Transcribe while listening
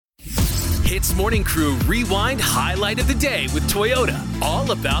HITZ Morning Crew Rewind Highlight of the Day with Toyota.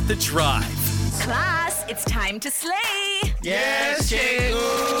 All about the drive. Class, it's time to slay. Yes,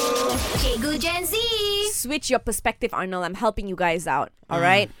 Cikgu. Cikgu Gen Z. Switch your perspective, Arnold. I'm helping you guys out. All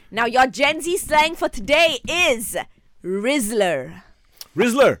right. Now, your Gen Z slang for today is Rizzler.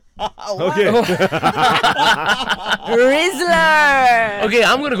 Rizzler. Okay. Rizzler. Okay,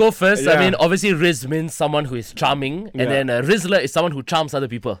 I'm gonna go first. Yeah. I mean, obviously, Riz means someone who is charming, and then Rizzler is someone who charms other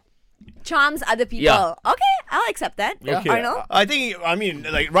people. Charms other people. Yeah. Okay, I'll accept that. Okay. Arnold? I think,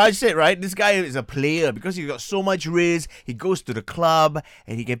 like Raj said, right? This guy is a player because he's got so much riz. He goes to the club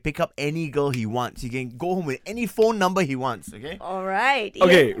and he can pick up any girl he wants. He can go home with any phone number he wants, okay? All right.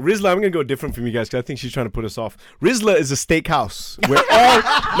 Okay, Rizzler, I'm going to go different from you guys because I think she's trying to put us off. Rizzler is a steakhouse. Where all...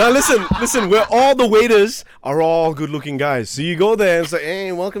 Now listen, where all the waiters are all good-looking guys. So you go there and it's like,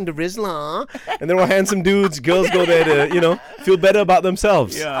 hey, welcome to Rizzler. And they're all handsome dudes. Girls go there to, feel better about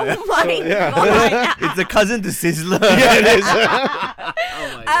themselves. Yeah. Oh my yeah. God. It's a cousin to Sizzler. Yeah, it is.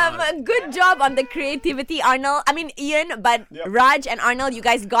 Good job on the creativity, Arnold. I mean, Ian, but Raj and Arnold, you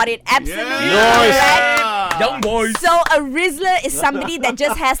guys got it absolutely correct. Young boys. So a Rizzler is somebody that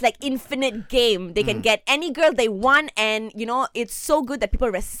just has like infinite game. They can get any girl they want, and it's so good that people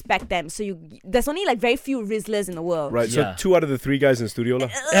respect them. So there's only like very few Rizzlers in the world. Right, Yeah. so 2 out of the 3 guys in the studio. lah.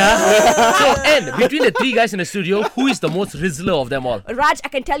 And between the 3 guys in the studio, who is the most Rizzler of them all? Raj, I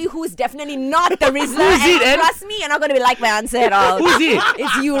can tell you who is definitely not the Rizzler. Who is it, and Ed? trust me, you're not going to like my answer at all. Who's it?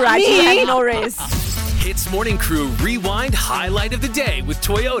 It's you, Raj. You have no risk. HITZ Morning Crew Rewind Highlight of the Day with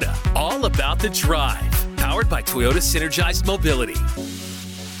Toyota. All about the drive. Powered by Toyota Synergized Mobility.